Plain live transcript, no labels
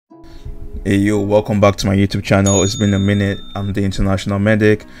Hey yo, welcome back to my YouTube channel. It's been a minute. I'm the international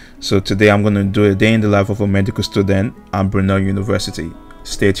medic. So today I'm going to do a day in the life of a medical student at Brunel University.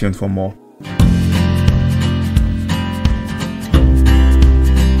 Stay tuned for more.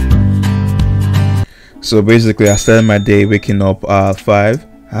 So basically I started my day waking up at 5.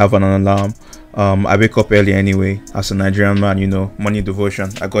 I have an alarm. I wake up early anyway. As a Nigerian man, you know, morning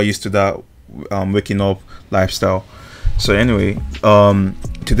devotion. I got used to that waking up lifestyle. So anyway,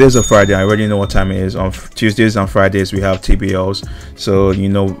 today's a Friday. I already know what time it is. On Tuesdays and Fridays we have TBLs. So you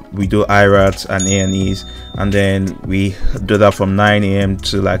know we do IRATs and A&Es, and then we do that from 9 a.m.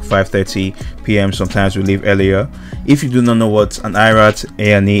 to like 5:30 p.m. Sometimes we leave earlier. If you do not know what an IRAT,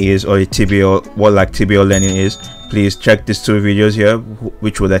 A&E is, or a TBL, what like TBL learning is, please check these two videos here,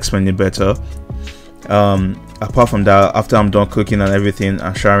 which will explain it better. Apart from that, after I'm done cooking and everything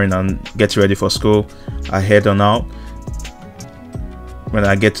and showering and getting ready for school, I head on out. When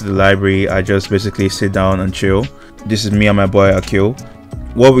I get to the library, I just basically sit down and chill. This is me and my boy Akil.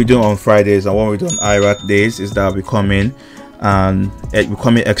 What we do on Fridays and what we do on IRAT days is that we come in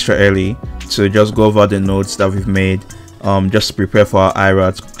extra early to just go over the notes that we've made, just to prepare for our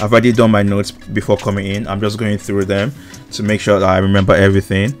IRAT. I've already done my notes before coming in. I'm just going through them to make sure that I remember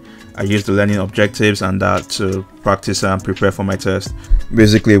everything. I use the learning objectives and that to practice and prepare for my test.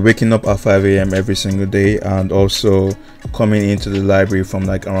 Basically waking up at 5 a.m. every single day, and also coming into the library from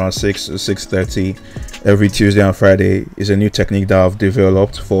like around 6 to 6:30 every Tuesday and Friday is a new technique that I've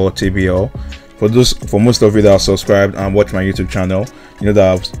developed for TBL. For most of you that are subscribed and watch my YouTube channel, you know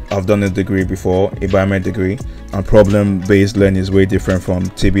that I've done a degree before, a biomed degree, and problem-based learning is way different from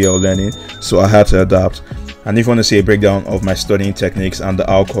TBL learning, so I had to adapt. And if you want to see a breakdown of my studying techniques and the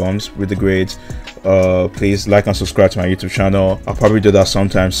outcomes with the grades, please like and subscribe to my YouTube channel. I'll probably do that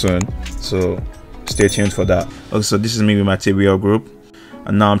sometime soon, so stay tuned for that. Okay, so this is me with my TBL group,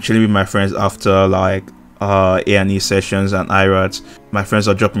 and now I'm chilling with my friends after like A&E sessions and IRATs. My friends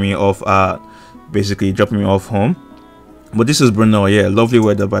are dropping me off home. But this is Brunel. Yeah, lovely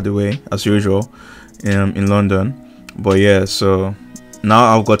weather by the way, as usual, in London. But yeah, so now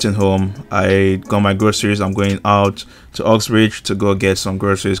I've gotten home, I got my groceries. I'm going out to Oxbridge to go get some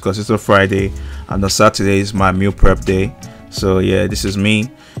groceries because it's a Friday, and on Saturday is my meal prep day. So yeah, this is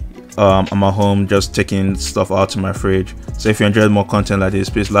me. I'm at home just taking stuff out to my fridge. So if you enjoyed more content like this,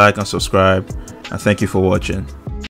 please like and subscribe, and thank you for watching.